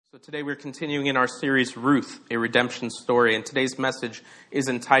Today we're continuing in our series, Ruth, a Redemption Story, and today's message is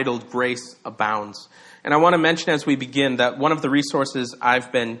entitled Grace Abounds. And I want to mention as we begin that one of the resources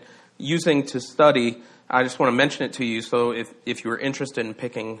I've been using to study, I just want to mention it to you, so if you're interested in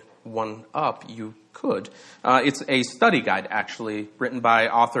picking one up, you could. It's a study guide, actually, written by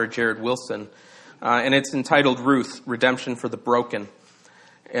author Jared Wilson, and it's entitled Ruth, Redemption for the Broken,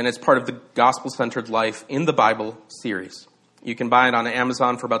 and it's part of the Gospel-Centered Life in the Bible series. You can buy it on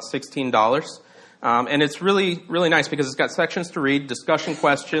Amazon for about $16. And it's really, really nice because it's got sections to read, discussion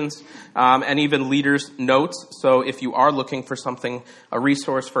questions, and even leaders' notes. So if you are looking for something, a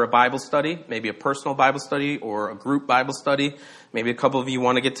resource for a Bible study, maybe a personal Bible study or a group Bible study, maybe a couple of you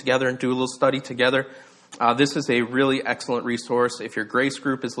want to get together and do a little study together, this is a really excellent resource. If your Grace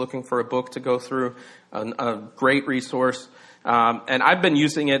group is looking for a book to go through, a great resource. And I've been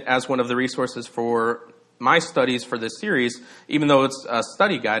using it as one of the resources for my studies for this series. Even though it's a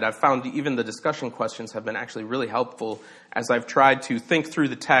study guide, I've found even the discussion questions have been actually really helpful as I've tried to think through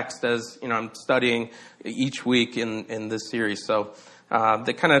the text as I'm studying each week in this series. So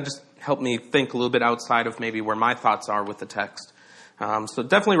they kind of just help me think a little bit outside of maybe where my thoughts are with the text. So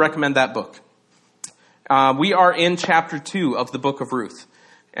definitely recommend that book. We are in chapter 2 of the book of Ruth.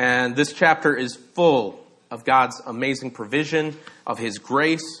 And this chapter is full of God's amazing provision, of His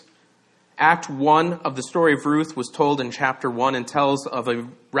grace. Act 1 of the story of Ruth was told in chapter 1 and tells of a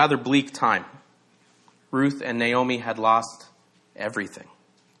rather bleak time. Ruth and Naomi had lost everything.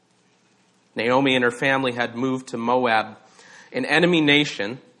 Naomi and her family had moved to Moab, an enemy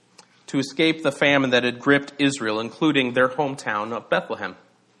nation, to escape the famine that had gripped Israel, including their hometown of Bethlehem.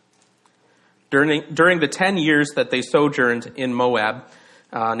 During the 10 years that they sojourned in Moab,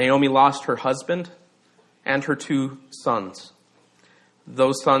 Naomi lost her husband and her 2 sons.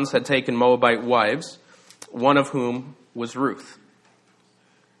 Those sons had taken Moabite wives, one of whom was Ruth.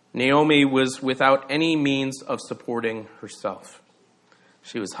 Naomi was without any means of supporting herself.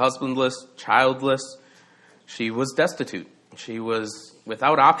 She was husbandless, childless. She was destitute. She was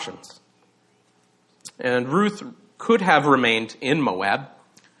without options. And Ruth could have remained in Moab.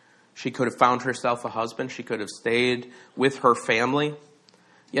 She could have found herself a husband. She could have stayed with her family.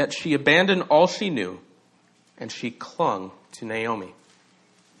 Yet she abandoned all she knew, and she clung to Naomi.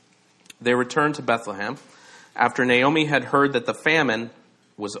 They returned to Bethlehem after Naomi had heard that the famine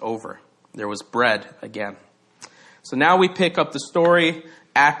was over. There was bread again. So now we pick up the story,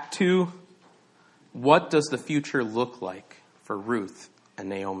 Act 2. What does the future look like for Ruth and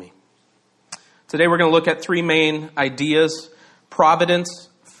Naomi? Today we're going to look at 3 main ideas: providence,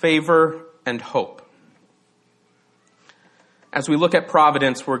 favor, and hope. As we look at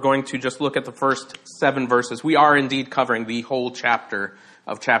providence, we're going to just look at the first 7 verses. We are indeed covering the whole chapter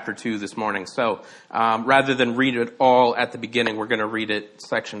of chapter 2 this morning. So rather than read it all at the beginning, we're going to read it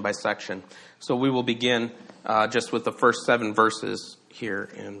section by section. So we will begin just with the first 7 verses here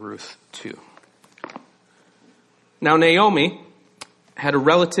in Ruth 2. Now Naomi had a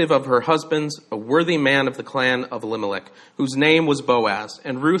relative of her husband's, a worthy man of the clan of Elimelech, whose name was Boaz.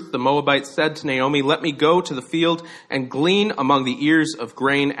 And Ruth the Moabite said to Naomi, "Let me go to the field and glean among the ears of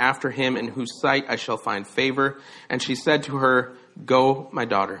grain after him, in whose sight I shall find favor." And she said to her, "Go, my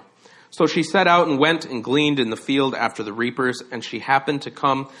daughter." So she set out and went and gleaned in the field after the reapers, and she happened to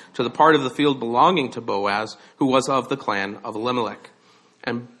come to the part of the field belonging to Boaz, who was of the clan of Elimelech.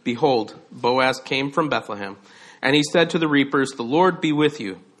 And behold, Boaz came from Bethlehem, and he said to the reapers, "The Lord be with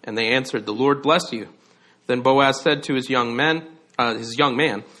you." And they answered, "The Lord bless you." Then Boaz said to his young man,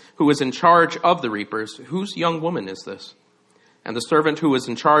 who was in charge of the reapers, "Whose young woman is this?" And the servant who was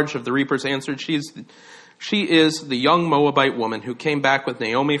in charge of the reapers answered, She is the young Moabite woman who came back with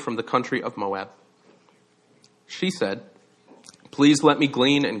Naomi from the country of Moab." She said, "Please let me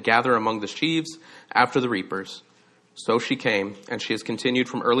glean and gather among the sheaves after the reapers." So she came, and she has continued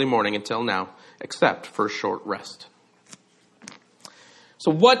from early morning until now, except for a short rest.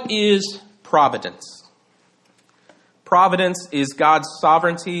 So what is providence? Providence is God's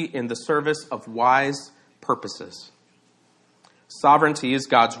sovereignty in the service of wise purposes. Sovereignty is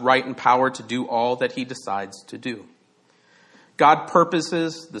God's right and power to do all that He decides to do. God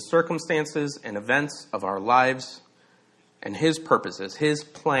purposes the circumstances and events of our lives, and His purposes, His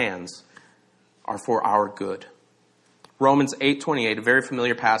plans, are for our good. Romans 8:28, a very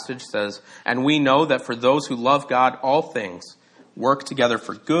familiar passage, says, "And we know that for those who love God, all things work together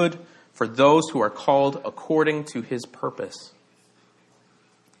for good, for those who are called according to His purpose."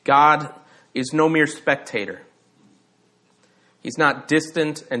 God is no mere spectator. He's not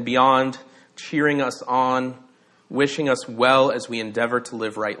distant and beyond, cheering us on, wishing us well as we endeavor to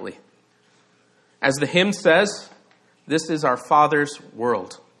live rightly. As the hymn says, this is our Father's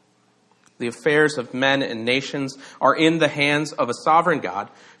world. The affairs of men and nations are in the hands of a sovereign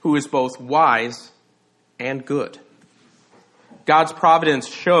God who is both wise and good. God's providence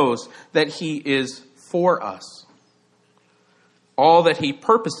shows that he is for us. All that he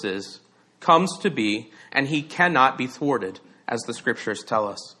purposes comes to be, and he cannot be thwarted, as the scriptures tell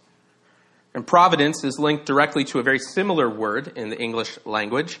us. And providence is linked directly to a very similar word in the English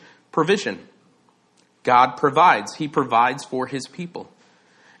language, provision. God provides. He provides for his people.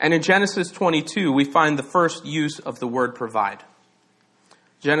 And in Genesis 22, we find the first use of the word provide.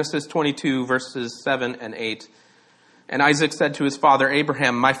 Genesis 22, verses 7 and 8. And Isaac said to his father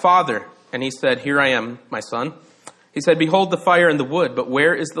Abraham, "My father." And he said, "Here I am, my son." He said, "Behold the fire and the wood, but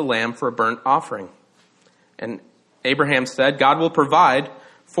where is the lamb for a burnt offering?" And Abraham said, "God will provide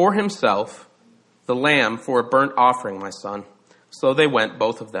for himself the lamb for a burnt offering, my son." So they went,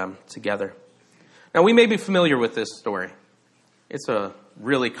 both of them, together. Now we may be familiar with this story. It's a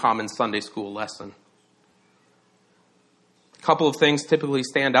really common Sunday school lesson. A couple of things typically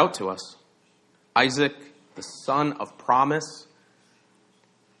stand out to us. Isaac, the son of promise,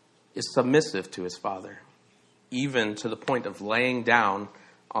 is submissive to his father, even to the point of laying down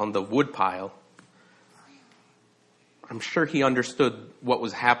on the woodpile. I'm sure he understood what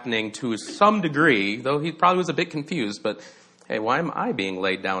was happening to some degree, though he probably was a bit confused, but hey, why am I being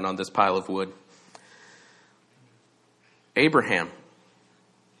laid down on this pile of wood? Abraham,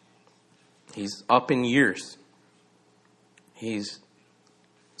 he's up in years. He's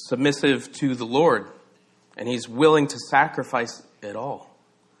submissive to the Lord, and he's willing to sacrifice it all,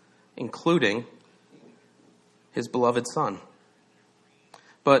 including his beloved son.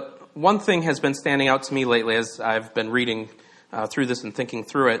 But one thing has been standing out to me lately as I've been reading through this and thinking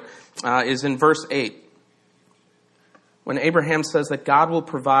through it, is in verse 8. When Abraham says that God will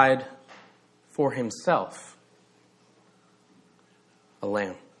provide for himself a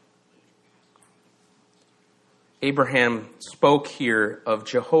lamb. Abraham spoke here of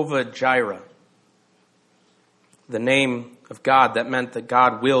Jehovah Jireh, the name of God that meant that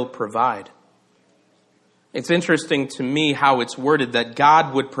God will provide. It's interesting to me how it's worded that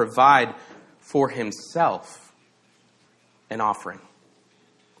God would provide for himself an offering.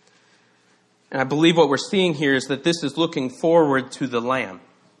 And I believe what we're seeing here is that this is looking forward to the Lamb.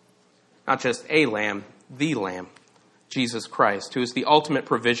 Not just a lamb, the Lamb, Jesus Christ, who is the ultimate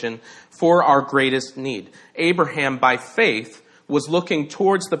provision for our greatest need. Abraham, by faith, was looking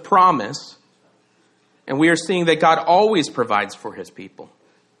towards the promise, and we are seeing that God always provides for his people.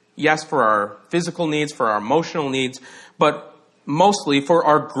 Yes, for our physical needs, for our emotional needs, but mostly for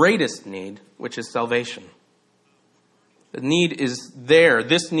our greatest need, which is salvation. The need is there.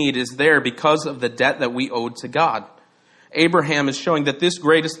 This need is there because of the debt that we owed to God. Abraham is showing that this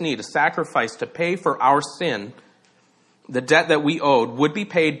greatest need, a sacrifice to pay for our sin, the debt that we owed, would be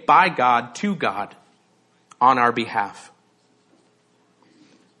paid by God to God on our behalf.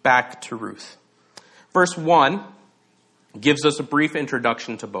 Back to Ruth. Verse 1 gives us a brief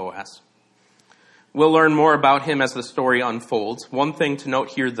introduction to Boaz. We'll learn more about him as the story unfolds. One thing to note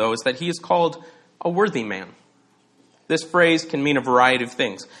here, though, is that he is called a worthy man. This phrase can mean a variety of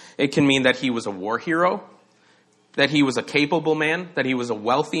things. It can mean that he was a war hero, that he was a capable man, that he was a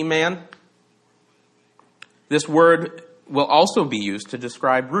wealthy man. This word will also be used to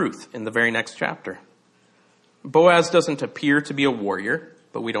describe Ruth in the very next chapter. Boaz doesn't appear to be a warrior,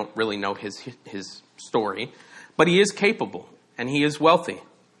 but we don't really know his story. But he is capable, and he is wealthy.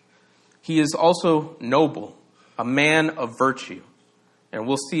 He is also noble, a man of virtue. And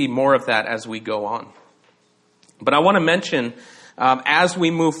we'll see more of that as we go on. But I want to mention, as we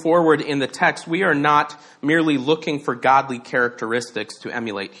move forward in the text, we are not merely looking for godly characteristics to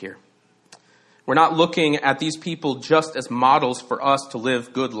emulate here. We're not looking at these people just as models for us to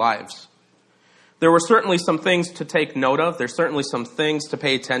live good lives. There were certainly some things to take note of. There's certainly some things to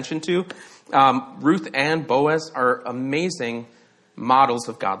pay attention to. Ruth and Boaz are amazing models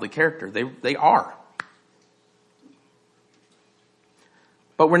of godly character. They are.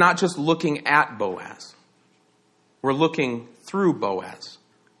 But we're not just looking at Boaz. We're looking through Boaz.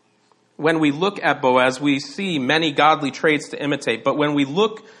 When we look at Boaz, we see many godly traits to imitate. But when we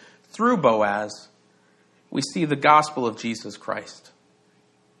look through Boaz, we see the gospel of Jesus Christ.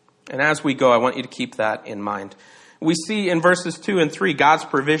 And as we go, I want you to keep that in mind. We see in verses 2 and 3 God's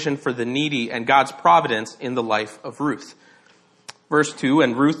provision for the needy and God's providence in the life of Ruth. Verse 2,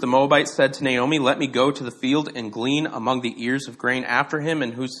 and Ruth the Moabite said to Naomi, "Let me go to the field and glean among the ears of grain after him,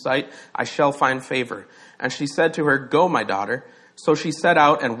 in whose sight I shall find favor." And she said to her, "Go, my daughter." So she set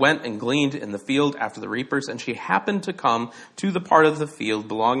out and went and gleaned in the field after the reapers, and she happened to come to the part of the field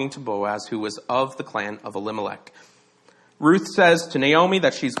belonging to Boaz, who was of the clan of Elimelech. Ruth says to Naomi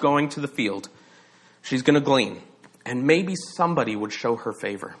that she's going to the field. She's going to glean. And maybe somebody would show her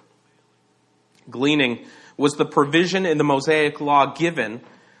favor. Gleaning was the provision in the Mosaic law given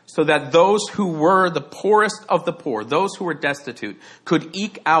so that those who were the poorest of the poor, those who were destitute, could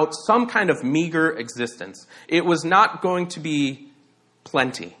eke out some kind of meager existence. It was not going to be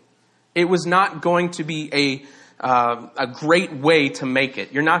plenty. It was not going to be a great way to make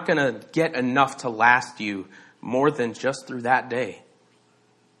it. You're not going to get enough to last you more than just through that day.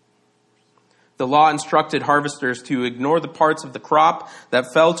 The law instructed harvesters to ignore the parts of the crop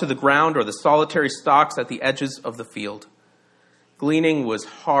that fell to the ground or the solitary stalks at the edges of the field. Gleaning was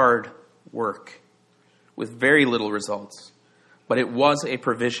hard work with very little results, but it was a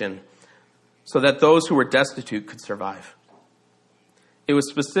provision so that those who were destitute could survive. It was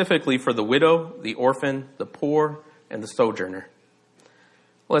specifically for the widow, the orphan, the poor, and the sojourner.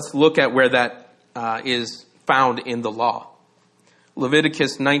 Let's look at where that is found in the law.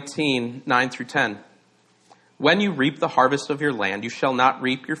 Leviticus 19, 9 through 10. When you reap the harvest of your land, you shall not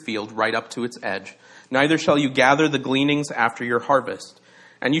reap your field right up to its edge. Neither shall you gather the gleanings after your harvest.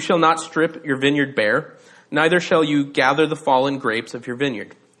 And you shall not strip your vineyard bare. Neither shall you gather the fallen grapes of your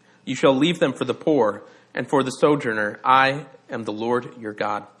vineyard. You shall leave them for the poor and for the sojourner. I am the Lord your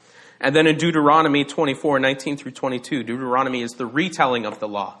God. And then in Deuteronomy 24, 19 through 22, Deuteronomy is the retelling of the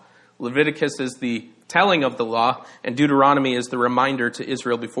law. Leviticus is the telling of the law, and Deuteronomy is the reminder to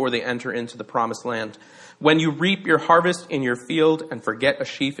Israel before they enter into the promised land. When you reap your harvest in your field and forget a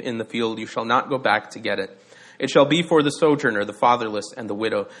sheaf in the field, you shall not go back to get it. It shall be for the sojourner, the fatherless, and the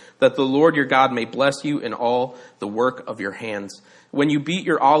widow, that the Lord your God may bless you in all the work of your hands. When you beat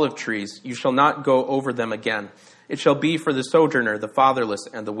your olive trees, you shall not go over them again. It shall be for the sojourner, the fatherless,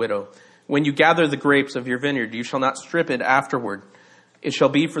 and the widow. When you gather the grapes of your vineyard, you shall not strip it afterward. It shall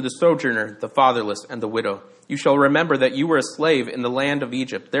be for the sojourner, the fatherless, and the widow. You shall remember that you were a slave in the land of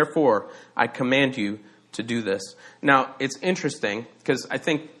Egypt. Therefore, I command you to do this. Now, it's interesting because I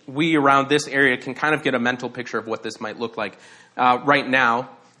think we around this area can kind of get a mental picture of what this might look like. Right now,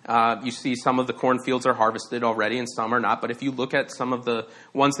 you see some of the cornfields are harvested already and some are not. But if you look at some of the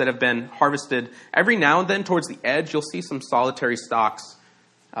ones that have been harvested, every now and then towards the edge, you'll see some solitary stalks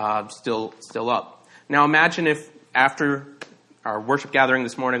still up. Now, imagine if after our worship gathering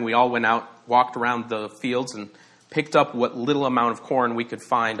this morning, we all went out, walked around the fields, and picked up what little amount of corn we could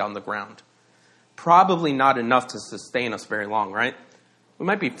find on the ground. Probably not enough to sustain us very long, right? We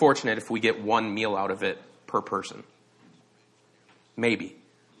might be fortunate if we get one meal out of it per person. Maybe.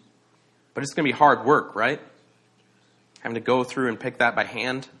 But it's going to be hard work, right? Having to go through and pick that by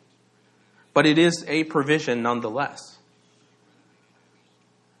hand. But it is a provision nonetheless.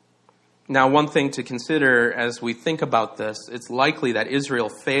 Now, one thing to consider as we think about this, it's likely that Israel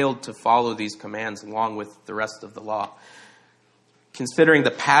failed to follow these commands along with the rest of the law. Considering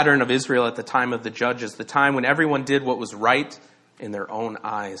the pattern of Israel at the time of the judges, the time when everyone did what was right in their own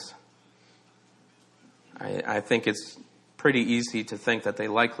eyes, I think it's pretty easy to think that they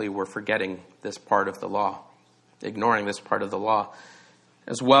likely were forgetting this part of the law, ignoring this part of the law.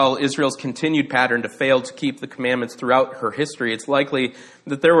 As well, Israel's continued pattern to fail to keep the commandments throughout her history, it's likely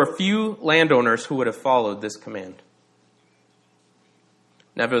that there were few landowners who would have followed this command.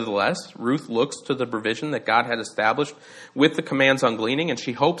 Nevertheless, Ruth looks to the provision that God had established with the commands on gleaning, and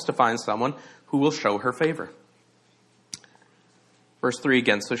she hopes to find someone who will show her favor. Verse 3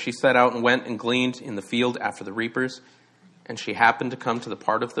 again, so she set out and went and gleaned in the field after the reapers, and she happened to come to the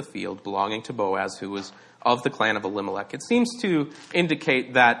part of the field belonging to Boaz, who was of the clan of Elimelech. It seems to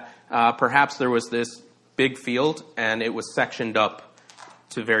indicate that perhaps there was this big field and it was sectioned up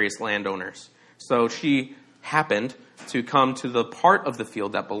to various landowners. So she happened to come to the part of the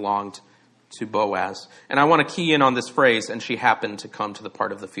field that belonged to Boaz. And I want to key in on this phrase, and she happened to come to the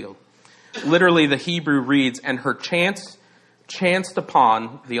part of the field. Literally, the Hebrew reads, and her chanced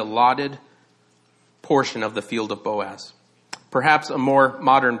upon the allotted portion of the field of Boaz. Perhaps a more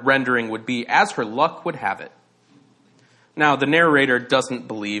modern rendering would be, as her luck would have it. Now, the narrator doesn't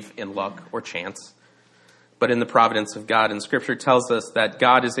believe in luck or chance, but in the providence of God. And Scripture tells us that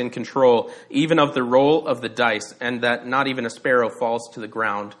God is in control even of the roll of the dice, and that not even a sparrow falls to the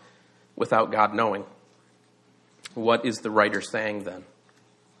ground without God knowing. What is the writer saying then?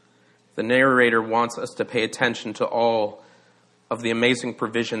 The narrator wants us to pay attention to all of the amazing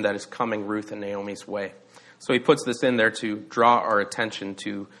provision that is coming Ruth and Naomi's way. So he puts this in there to draw our attention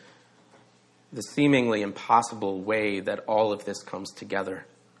to the seemingly impossible way that all of this comes together.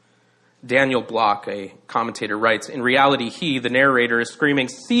 Daniel Block, a commentator, writes, in reality, he, the narrator, is screaming,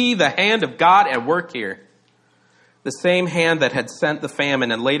 see the hand of God at work here. The same hand that had sent the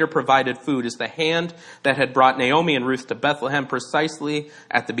famine and later provided food is the hand that had brought Naomi and Ruth to Bethlehem precisely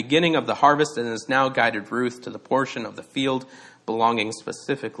at the beginning of the harvest and has now guided Ruth to the portion of the field belonging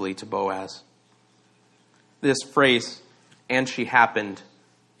specifically to Boaz. This phrase, "and she happened,"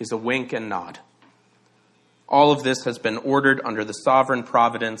 is a wink and nod. All of this has been ordered under the sovereign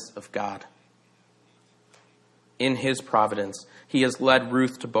providence of God. In his providence, he has led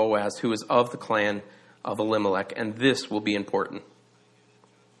Ruth to Boaz, who is of the clan of Elimelech, and this will be important.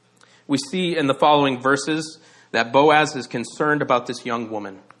 We see in the following verses that Boaz is concerned about this young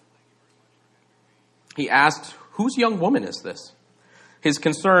woman. He asks, whose young woman is this? His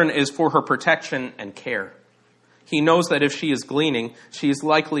concern is for her protection and care. He knows that if she is gleaning, she is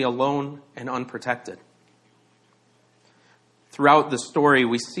likely alone and unprotected. Throughout the story,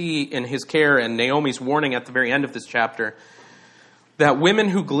 we see in his care and Naomi's warning at the very end of this chapter that women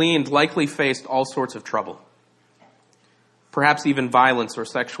who gleaned likely faced all sorts of trouble, perhaps even violence or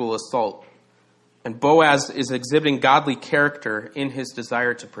sexual assault. And Boaz is exhibiting godly character in his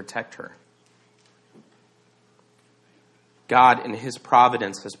desire to protect her. God, in his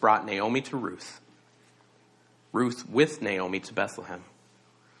providence, has brought Naomi to Ruth, Ruth with Naomi to Bethlehem,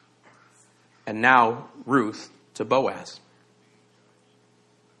 and now Ruth to Boaz.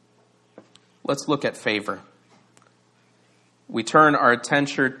 Let's look at favor. We turn our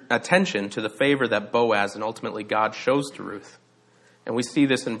attention to the favor that Boaz and ultimately God shows to Ruth. And we see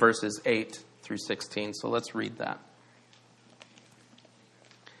this in verses 8 through 16. So let's read that.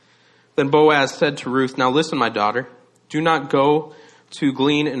 Then Boaz said to Ruth, "Now listen, my daughter, do not go to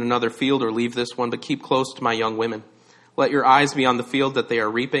glean in another field or leave this one, but keep close to my young women. Let your eyes be on the field that they are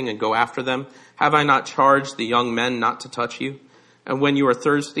reaping and go after them. Have I not charged the young men not to touch you? And when you are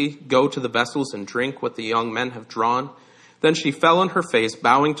thirsty, go to the vessels and drink what the young men have drawn." Then she fell on her face,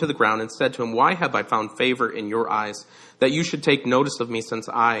 bowing to the ground, and said to him, "Why have I found favor in your eyes, that you should take notice of me, since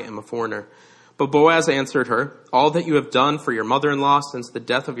I am a foreigner?" But Boaz answered her, "All that you have done for your mother-in-law since the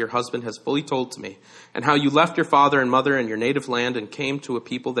death of your husband has fully told to me, and how you left your father and mother and your native land and came to a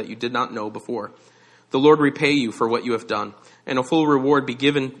people that you did not know before. The Lord repay you for what you have done, and a full reward be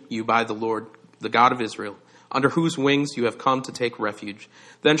given you by the Lord, the God of Israel, under whose wings you have come to take refuge."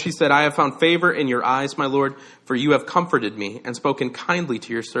 Then she said, "I have found favor in your eyes, my Lord, for you have comforted me and spoken kindly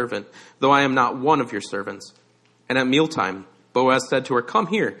to your servant, though I am not one of your servants." And at mealtime, Boaz said to her, "Come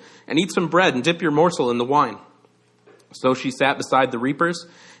here and eat some bread and dip your morsel in the wine." So she sat beside the reapers,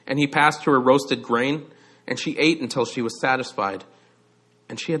 and he passed to her roasted grain, and she ate until she was satisfied,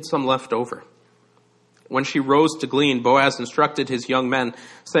 and she had some left over. When she rose to glean, Boaz instructed his young men,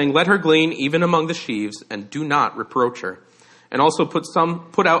 saying, "Let her glean even among the sheaves, and do not reproach her. And also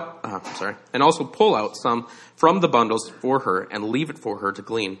pull out some from the bundles for her, and leave it for her to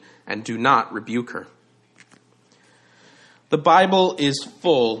glean, and do not rebuke her." The Bible is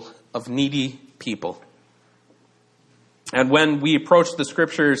full of needy people. And when we approach the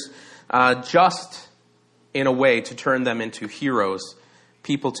scriptures just in a way to turn them into heroes,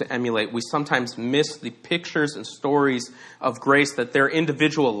 people to emulate, we sometimes miss the pictures and stories of grace that their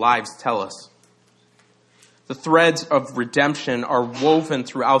individual lives tell us. The threads of redemption are woven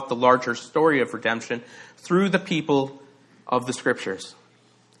throughout the larger story of redemption through the people of the scriptures.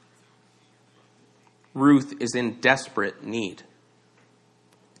 Ruth is in desperate need.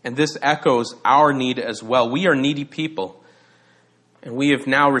 And this echoes our need as well. We are needy people, and we have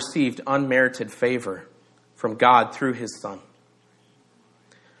now received unmerited favor from God through his Son.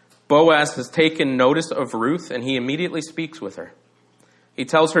 Boaz has taken notice of Ruth, and he immediately speaks with her. He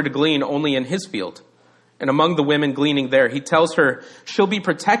tells her to glean only in his field. And among the women gleaning there, he tells her she'll be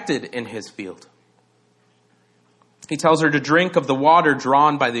protected in his field. He tells her to drink of the water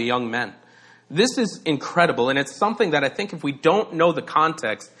drawn by the young men. This is incredible, and it's something that I think if we don't know the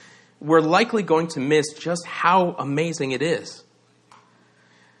context, we're likely going to miss just how amazing it is.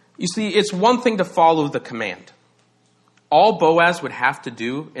 You see, it's one thing to follow the command. All Boaz would have to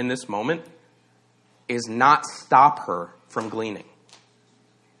do in this moment is not stop her from gleaning,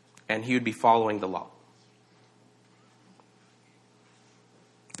 and he would be following the law.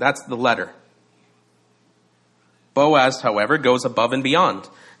 That's the letter. Boaz, however, goes above and beyond.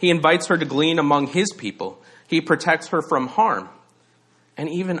 He invites her to glean among his people. He protects her from harm and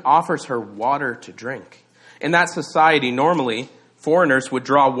even offers her water to drink. In that society, normally, foreigners would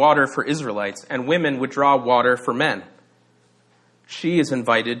draw water for Israelites and women would draw water for men. She is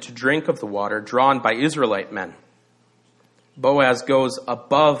invited to drink of the water drawn by Israelite men. Boaz goes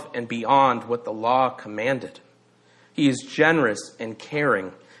above and beyond what the law commanded. He is generous and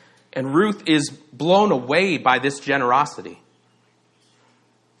caring, and Ruth is blown away by this generosity.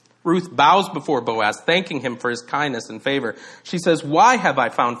 Ruth bows before Boaz, thanking him for his kindness and favor. She says, "Why have I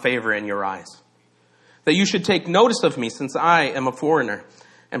found favor in your eyes? That you should take notice of me, since I am a foreigner."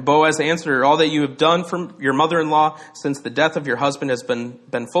 And Boaz answered her, "All that you have done for your mother-in-law since the death of your husband has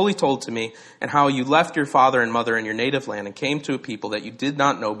been fully told to me, and how you left your father and mother in your native land and came to a people that you did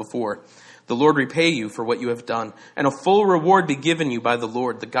not know before. The Lord repay you for what you have done, and a full reward be given you by the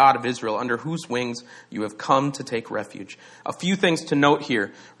Lord, the God of Israel, under whose wings you have come to take refuge." A few things to note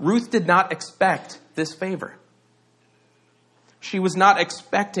here. Ruth did not expect this favor. She was not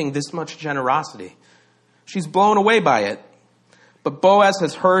expecting this much generosity. She's blown away by it. But Boaz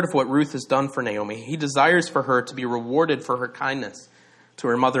has heard of what Ruth has done for Naomi. He desires for her to be rewarded for her kindness to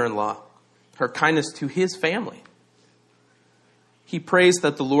her mother-in-law, her kindness to his family. He prays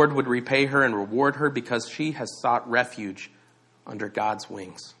that the Lord would repay her and reward her because she has sought refuge under God's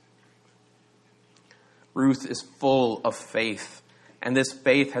wings. Ruth is full of faith, and this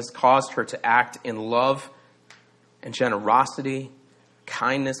faith has caused her to act in love and generosity,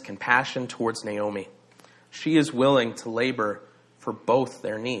 kindness, compassion towards Naomi. She is willing to labor for both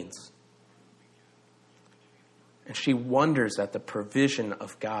their needs. And she wonders at the provision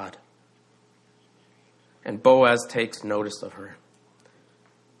of God. And Boaz takes notice of her.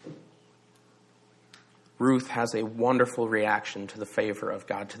 Ruth has a wonderful reaction to the favor of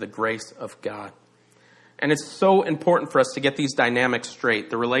God, to the grace of God. And it's so important for us to get these dynamics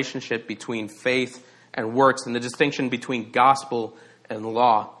straight, the relationship between faith and works, and the distinction between gospel and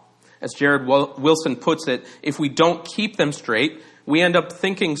law. As Jared Wilson puts it, if we don't keep them straight, we end up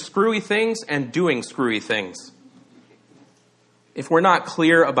thinking screwy things and doing screwy things. If we're not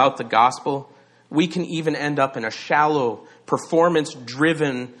clear about the gospel, we can even end up in a shallow,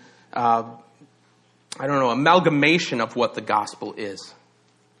 performance-driven, amalgamation of what the gospel is,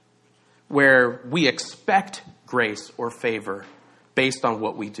 where we expect grace or favor based on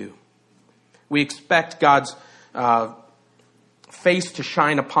what we do. We expect God's face to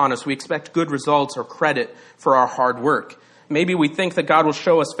shine upon us. We expect good results or credit for our hard work. Maybe we think that God will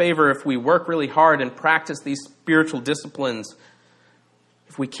show us favor if we work really hard and practice these spiritual disciplines,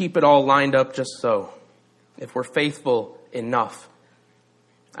 if we keep it all lined up just so, if we're faithful enough.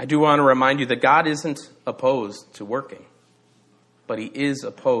 I do want to remind you that God isn't opposed to working, but he is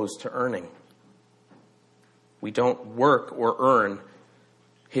opposed to earning. We don't work or earn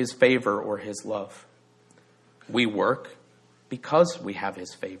his favor or his love. We work because we have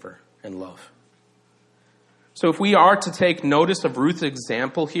his favor and love. So if we are to take notice of Ruth's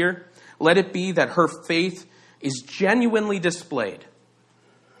example here, let it be that her faith is genuinely displayed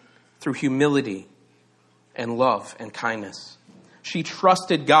through humility and love and kindness. She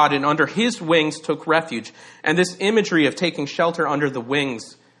trusted God and under his wings took refuge. And this imagery of taking shelter under the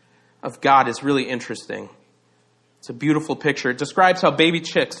wings of God is really interesting. It's a beautiful picture. It describes how baby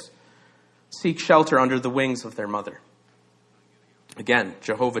chicks seek shelter under the wings of their mother. Again,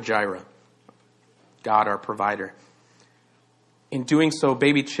 Jehovah Jireh, God our provider. In doing so,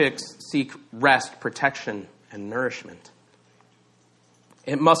 baby chicks seek rest, protection, and nourishment.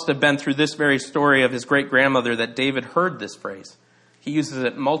 It must have been through this very story of his great-grandmother that David heard this phrase. He uses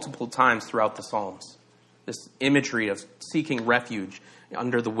it multiple times throughout the Psalms, this imagery of seeking refuge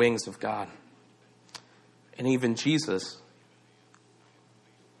under the wings of God. And even Jesus,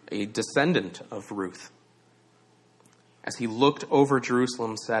 a descendant of Ruth, as he looked over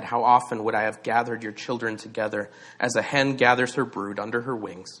Jerusalem, said, "How often would I have gathered your children together as a hen gathers her brood under her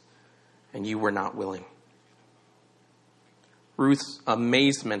wings, and you were not willing." Ruth's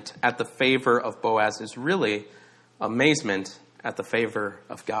amazement at the favor of Boaz is really amazement at the favor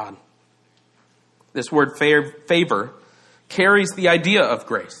of God. This word favor carries the idea of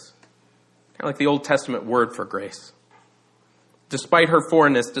grace, kind of like the Old Testament word for grace. Despite her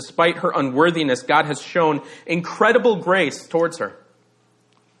foreignness, despite her unworthiness, God has shown incredible grace towards her.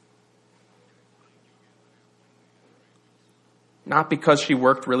 Not because she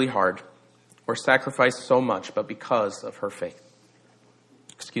worked really hard or sacrificed so much, but because of her faith.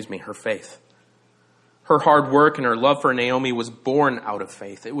 Her faith. Her hard work and her love for Naomi was born out of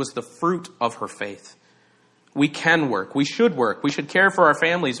faith. It was the fruit of her faith. We can work. We should work. We should care for our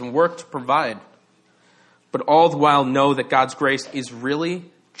families and work to provide. But all the while know that God's grace is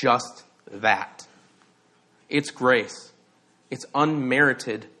really just that. It's grace. It's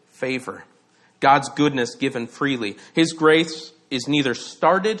unmerited favor. God's goodness given freely. His grace is neither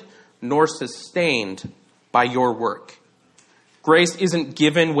started nor sustained by your work. Grace isn't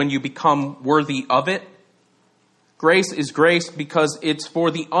given when you become worthy of it. Grace is grace because it's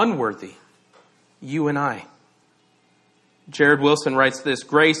for the unworthy, you and I. Jared Wilson writes this: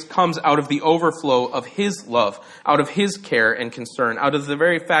 grace comes out of the overflow of his love, out of his care and concern, out of the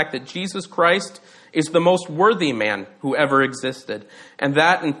very fact that Jesus Christ is the most worthy man who ever existed. And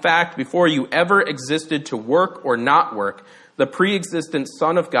that, in fact, before you ever existed to work or not work, the pre-existent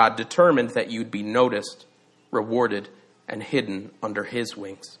Son of God determined that you'd be noticed, rewarded, and hidden under his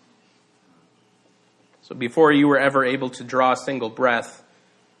wings. So before you were ever able to draw a single breath,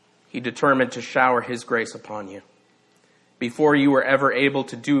 he determined to shower his grace upon you. Before you were ever able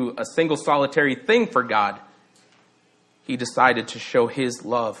to do a single solitary thing for God, he decided to show his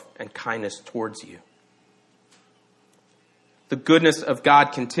love and kindness towards you. The goodness of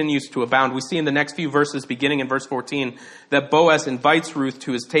God continues to abound. We see in the next few verses, beginning in verse 14, that Boaz invites Ruth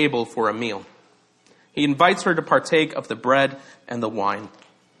to his table for a meal. He invites her to partake of the bread and the wine.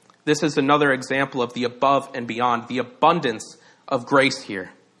 This is another example of the above and beyond, the abundance of grace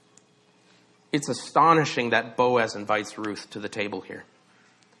here. It's astonishing that Boaz invites Ruth to the table here.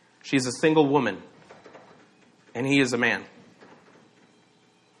 She's a single woman, and he is a man.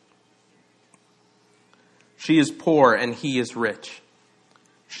 She is poor, and he is rich.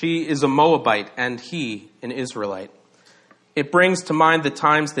 She is a Moabite, and he an Israelite. It brings to mind the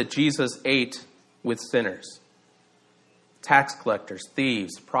times that Jesus ate with sinners, tax collectors,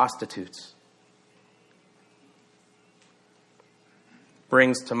 thieves, prostitutes.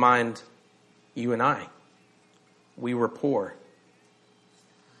 Brings to mind you and I. We were poor.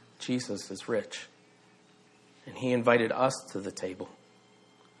 Jesus is rich. And he invited us to the table.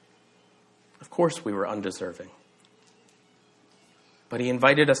 Of course we were undeserving. But he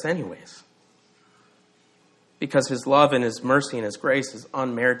invited us anyways. Because his love and his mercy and his grace is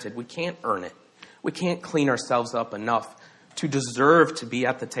unmerited. We can't earn it. We can't clean ourselves up enough to deserve to be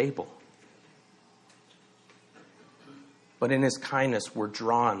at the table. But in his kindness, we're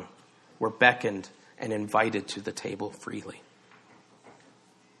drawn, we're beckoned, and invited to the table freely.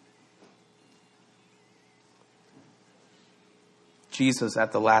 Jesus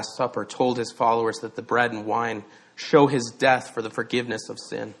at the Last Supper told his followers that the bread and wine show his death for the forgiveness of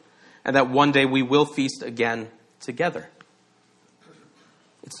sin, and that one day we will feast again together.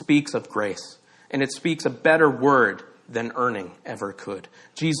 It speaks of grace, and it speaks a better word than earning ever could.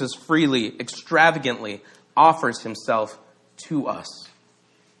 Jesus freely, extravagantly offers himself to us.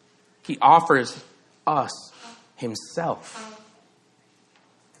 He offers us himself.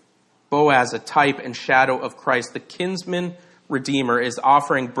 Boaz, a type and shadow of Christ, the kinsman redeemer, is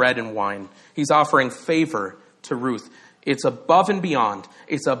offering bread and wine. He's offering favor to Ruth. It's above and beyond.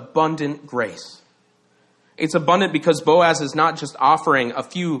 It's abundant grace. It's abundant because Boaz is not just offering a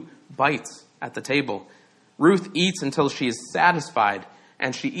few bites at the table. Ruth eats until she is satisfied,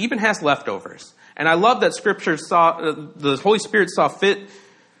 and she even has leftovers. And I love that Scripture the Holy Spirit saw fit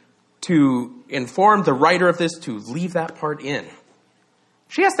to inform the writer of this to leave that part in.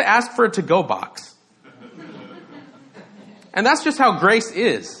 She has to ask for a to-go box. And that's just how grace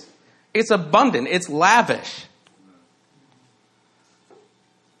is. It's abundant. It's lavish.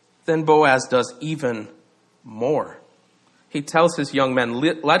 Then Boaz does even more. He tells his young men,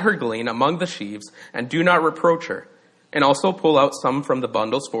 let her glean among the sheaves and do not reproach her. And also pull out some from the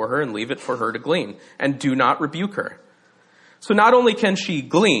bundles for her and leave it for her to glean. And do not rebuke her. So not only can she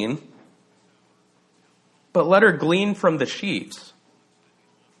glean, but let her glean from the sheaves,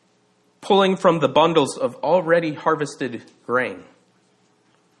 pulling from the bundles of already harvested grain.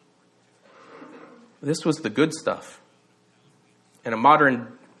 This was the good stuff. In a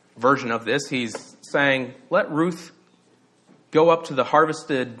modern version of this, he's saying, let Ruth go up to the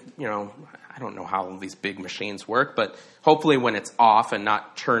harvested, I don't know how these big machines work, but hopefully when it's off and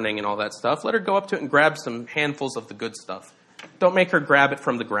not churning and all that stuff, let her go up to it and grab some handfuls of the good stuff. Don't make her grab it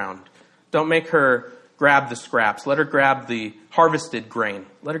from the ground. Don't make her grab the scraps. Let her grab the harvested grain.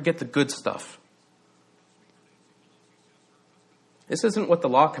 Let her get the good stuff. This isn't what the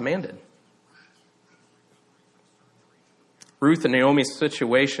law commanded. Ruth and Naomi's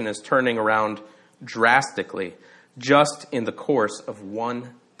situation is turning around drastically just in the course of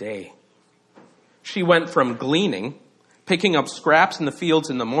one day. She went from gleaning, picking up scraps in the fields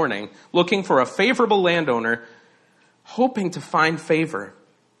in the morning, looking for a favorable landowner, hoping to find favor,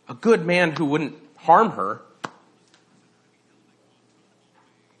 a good man who wouldn't harm her,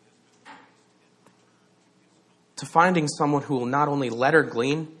 to finding someone who will not only let her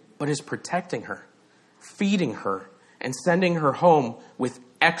glean, but is protecting her, feeding her, and sending her home with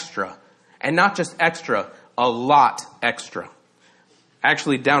extra. And not just extra, a lot extra.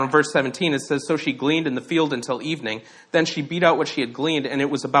 Actually, down in verse 17, it says, so she gleaned in the field until evening. Then she beat out what she had gleaned, and it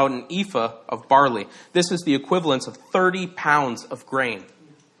was about an ephah of barley. This is the equivalent of 30 pounds of grain.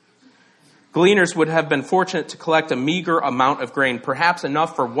 Gleaners would have been fortunate to collect a meager amount of grain, perhaps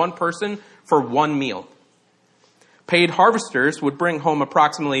enough for one person for one meal. Paid harvesters would bring home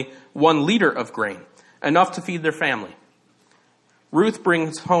approximately 1 liter of grain, enough to feed their family. Ruth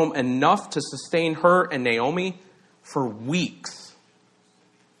brings home enough to sustain her and Naomi for weeks.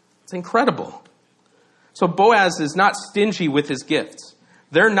 It's incredible. So Boaz is not stingy with his gifts.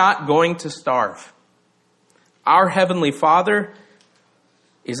 They're not going to starve. Our Heavenly Father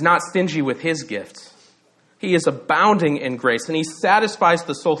is not stingy with his gifts. He is abounding in grace, and he satisfies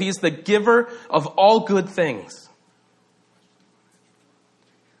the soul. He is the giver of all good things.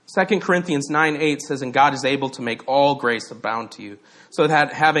 2 Corinthians 9:8 says, "And God is able to make all grace abound to you, so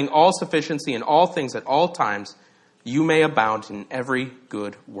that having all sufficiency in all things at all times, you may abound in every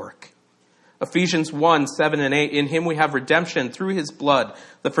good work." Ephesians 1:7-8, "In him we have redemption through his blood,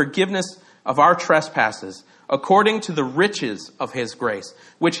 the forgiveness of our trespasses, according to the riches of his grace,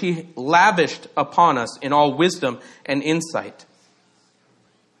 which he lavished upon us in all wisdom and insight."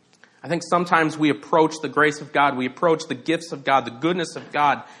 I think sometimes we approach the grace of God, we approach the gifts of God, the goodness of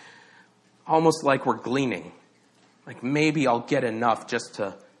God, almost like we're gleaning. Like maybe I'll get enough just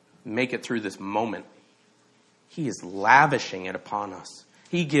to make it through this moment. He is lavishing it upon us.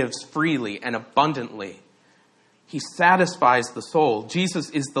 He gives freely and abundantly. He satisfies the soul. Jesus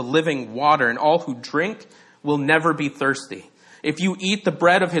is the living water, and all who drink will never be thirsty. If you eat the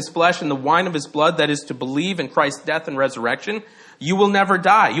bread of his flesh and the wine of his blood, that is to believe in Christ's death and resurrection, you will never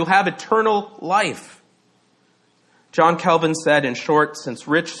die. You'll have eternal life. John Calvin said, in short, "Since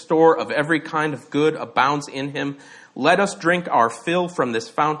rich store of every kind of good abounds in him, let us drink our fill from this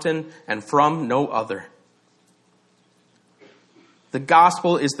fountain and from no other." The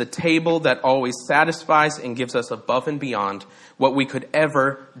gospel is the table that always satisfies and gives us above and beyond what we could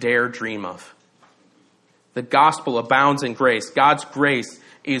ever dare dream of. The gospel abounds in grace. God's grace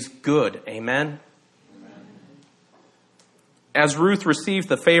is good. Amen? As Ruth received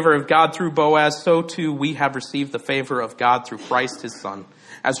the favor of God through Boaz, so too we have received the favor of God through Christ his Son.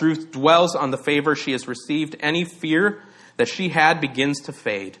 As Ruth dwells on the favor she has received, any fear that she had begins to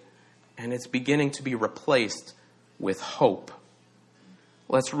fade, and it's beginning to be replaced with hope.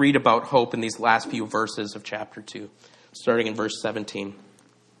 Let's read about hope in these last few verses of chapter 2, starting in verse 17.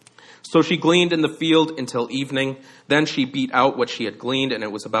 "So she gleaned in the field until evening. Then she beat out what she had gleaned, and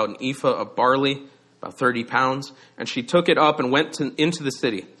it was about an ephah of barley, about 30 pounds. And she took it up and went into the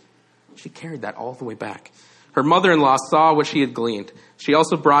city." She carried that all the way back. "Her mother-in-law saw what she had gleaned. She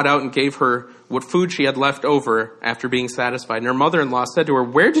also brought out and gave her what food she had left over after being satisfied. And her mother-in-law said to her,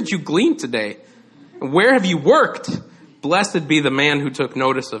 'Where did you glean today? And where have you worked? Blessed be the man who took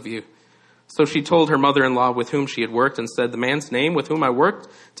notice of you.' So she told her mother-in-law with whom she had worked and said, 'The man's name with whom I worked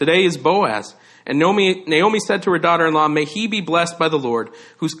today is Boaz.' And Naomi said to her daughter-in-law, 'May he be blessed by the Lord,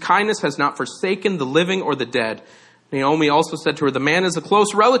 whose kindness has not forsaken the living or the dead.' Naomi also said to her, 'The man is a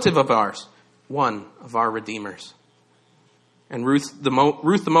close relative of ours, one of our redeemers.' And Ruth the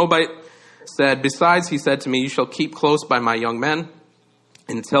Moabite said, 'Besides, he said to me, you shall keep close by my young men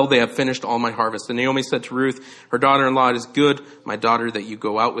until they have finished all my harvest.' And Naomi said to Ruth, her daughter-in-law, 'It is good, my daughter, that you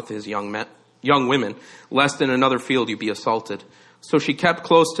go out with his young women, lest in another field you be assaulted.' So she kept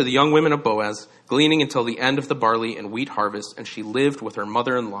close to the young women of Boaz, gleaning until the end of the barley and wheat harvest, and she lived with her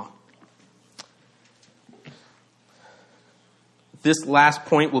mother-in-law." This last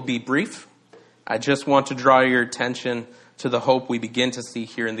point will be brief. I just want to draw your attention to the hope we begin to see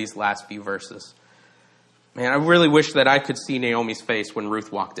here in these last few verses. Man, I really wish that I could see Naomi's face when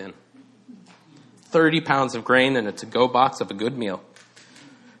Ruth walked in. 30 pounds of grain and a to-go box of a good meal.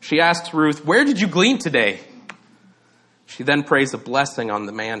 She asks Ruth, "Where did you glean today?" She then prays a blessing on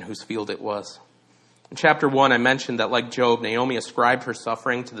the man whose field it was. In chapter 1, I mentioned that like Job, Naomi ascribed her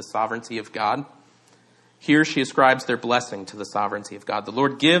suffering to the sovereignty of God. Here she ascribes their blessing to the sovereignty of God. "The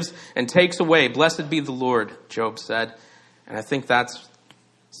Lord gives and takes away. Blessed be the Lord," Job said. And I think that's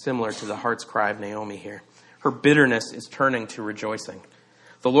similar to the heart's cry of Naomi here. Her bitterness is turning to rejoicing.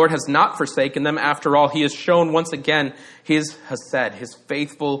 The Lord has not forsaken them. After all, he has shown once again his hesed, his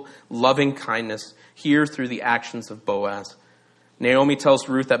faithful, loving kindness here through the actions of Boaz. Naomi tells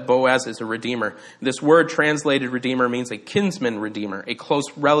Ruth that Boaz is a redeemer. This word translated redeemer means a kinsman redeemer, a close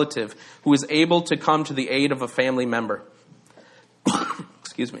relative who is able to come to the aid of a family member.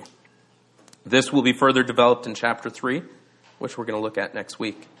 Excuse me. This will be further developed in chapter 3, which we're going to look at next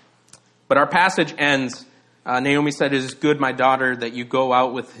week. But our passage ends, Naomi said, "It is good, my daughter, that you go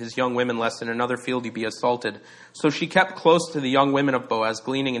out with his young women, lest in another field you be assaulted." So she kept close to the young women of Boaz,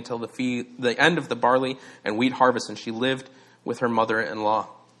 gleaning until the end of the barley and wheat harvest, and she lived with her mother-in-law.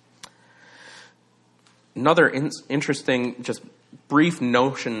 Another interesting just brief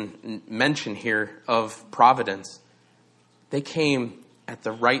mention here of providence, they came at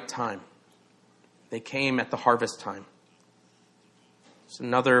the right time. They came at the harvest time. It's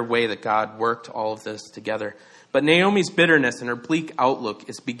another way that God worked all of this together. But Naomi's bitterness and her bleak outlook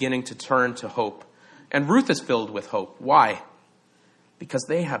is beginning to turn to hope. And Ruth is filled with hope. Why? Because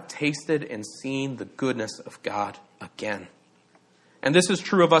they have tasted and seen the goodness of God again. And this is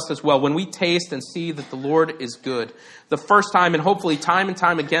true of us as well. When we taste and see that the Lord is good, the first time and hopefully time and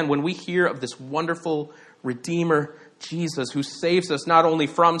time again, when we hear of this wonderful Redeemer, Jesus, who saves us not only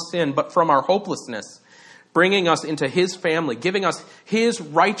from sin, but from our hopelessness, bringing us into his family, giving us his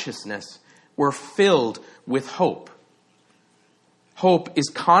righteousness, we're filled with hope. Hope is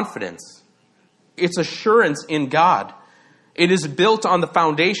confidence. It's assurance in God. It is built on the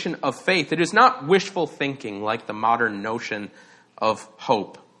foundation of faith. It is not wishful thinking like the modern notion of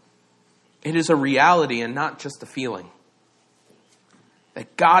hope. It is a reality and not just a feeling.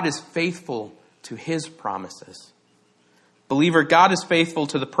 That God is faithful to his promises. Believer, God is faithful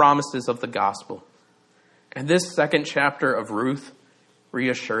to the promises of the gospel. And this second chapter of Ruth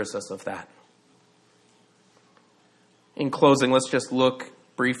reassures us of that. In closing, let's just look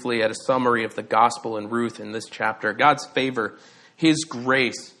briefly at a summary of the gospel in Ruth in this chapter. God's favor, his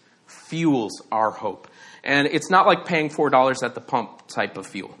grace, fuels our hope. And it's not like paying $4 at the pump type of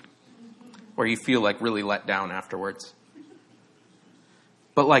fuel, where you feel like really let down afterwards.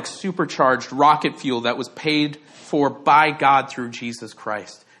 But like supercharged rocket fuel that was paid for by God through Jesus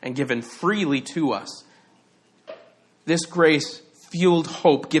Christ and given freely to us. This grace-fueled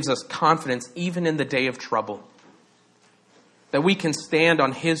hope gives us confidence even in the day of trouble. That we can stand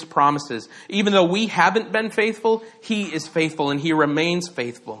on his promises. Even though we haven't been faithful, he is faithful and he remains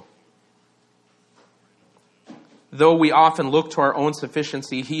faithful. Though we often look to our own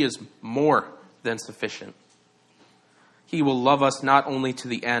sufficiency, he is more than sufficient. He will love us not only to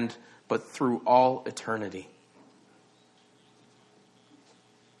the end, but through all eternity.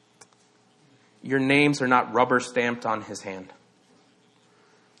 Your names are not rubber stamped on his hand.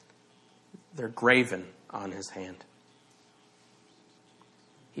 They're graven on his hand.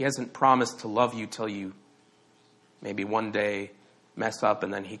 He hasn't promised to love you till you maybe one day mess up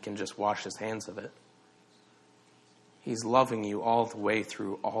and then he can just wash his hands of it. He's loving you all the way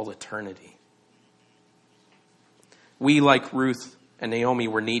through all eternity. We, like Ruth and Naomi,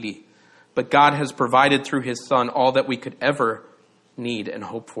 were needy, but God has provided through his Son all that we could ever need and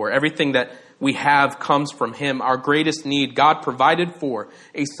hope for. Everything that we have comes from him. Our greatest need, God provided for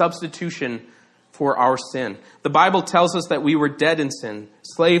a substitution for our sin. The Bible tells us that we were dead in sin,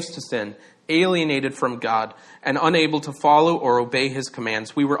 slaves to sin, alienated from God, and unable to follow or obey his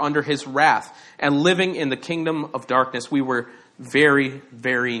commands. We were under his wrath and living in the kingdom of darkness. We were very,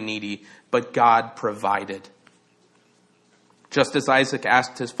 very needy, but God provided. Just as Isaac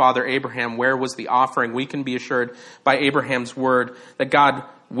asked his father Abraham, where was the offering? We can be assured by Abraham's word that God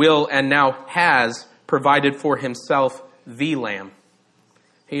will and now has provided for himself the Lamb.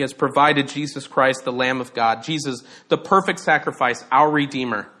 He has provided Jesus Christ, the Lamb of God. Jesus, the perfect sacrifice, our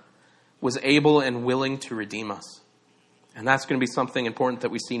Redeemer, was able and willing to redeem us. And that's going to be something important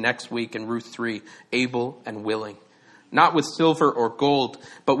that we see next week in Ruth 3, able and willing. Not with silver or gold,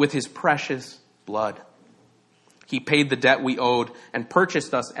 but with his precious blood. He paid the debt we owed and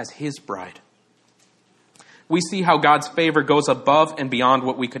purchased us as his bride. We see how God's favor goes above and beyond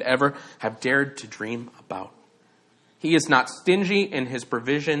what we could ever have dared to dream about. He is not stingy in his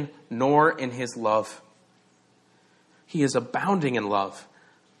provision, nor in his love. He is abounding in love.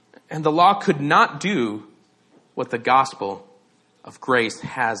 And the law could not do what the gospel of grace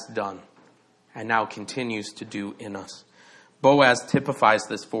has done and now continues to do in us. Boaz typifies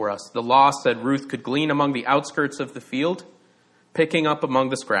this for us. The law said Ruth could glean among the outskirts of the field, picking up among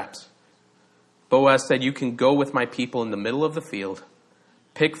the scraps. Boaz said, you can go with my people in the middle of the field,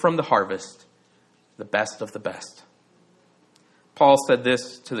 pick from the harvest, the best of the best. Paul said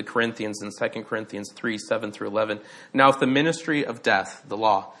this to the Corinthians in 2 Corinthians 3, 7 through 11. Now if the ministry of death, the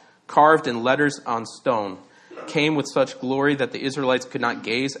law, carved in letters on stone, came with such glory that the Israelites could not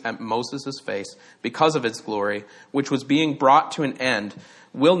gaze at Moses' face because of its glory, which was being brought to an end,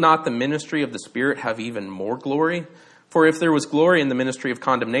 will not the ministry of the Spirit have even more glory? For if there was glory in the ministry of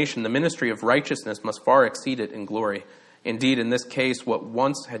condemnation, the ministry of righteousness must far exceed it in glory. Indeed, in this case, what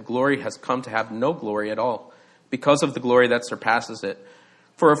once had glory has come to have no glory at all, because of the glory that surpasses it.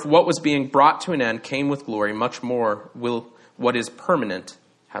 For if what was being brought to an end came with glory, much more will what is permanent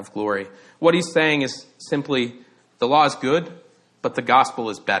have glory. What he's saying is simply, the law is good, but the gospel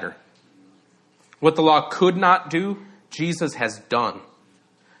is better. What the law could not do, Jesus has done.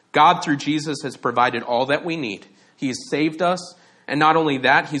 God, through Jesus, has provided all that we need. He has saved us. And not only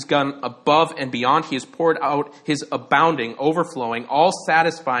that, he's gone above and beyond. He has poured out his abounding, overflowing,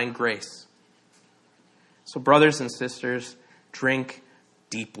 all-satisfying grace. So brothers and sisters, drink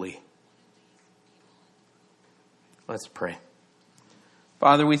deeply. Let's pray.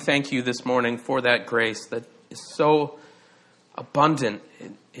 Father, we thank you this morning for that grace that is so abundant.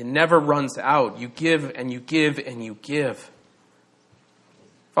 It never runs out. You give and you give and you give.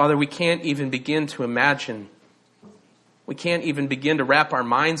 Father, we can't even begin to imagine. We can't even begin to wrap our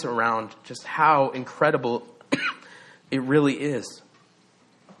minds around just how incredible it really is.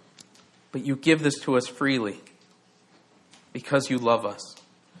 But you give this to us freely because you love us.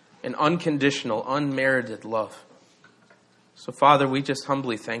 An unconditional, unmerited love. So, Father, we just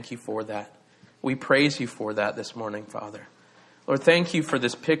humbly thank you for that. We praise you for that this morning, Father. Lord, thank you for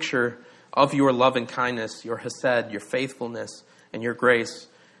this picture of your loving kindness, your hesed, your faithfulness, and your grace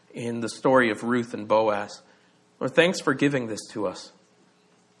in the story of Ruth and Boaz. Lord, thanks for giving this to us,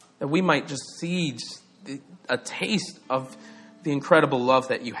 that we might just see a taste of the incredible love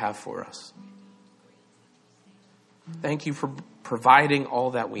that you have for us. Thank you for providing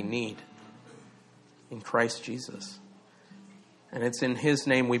all that we need in Christ Jesus. And it's in his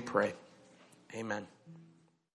name we pray. Amen.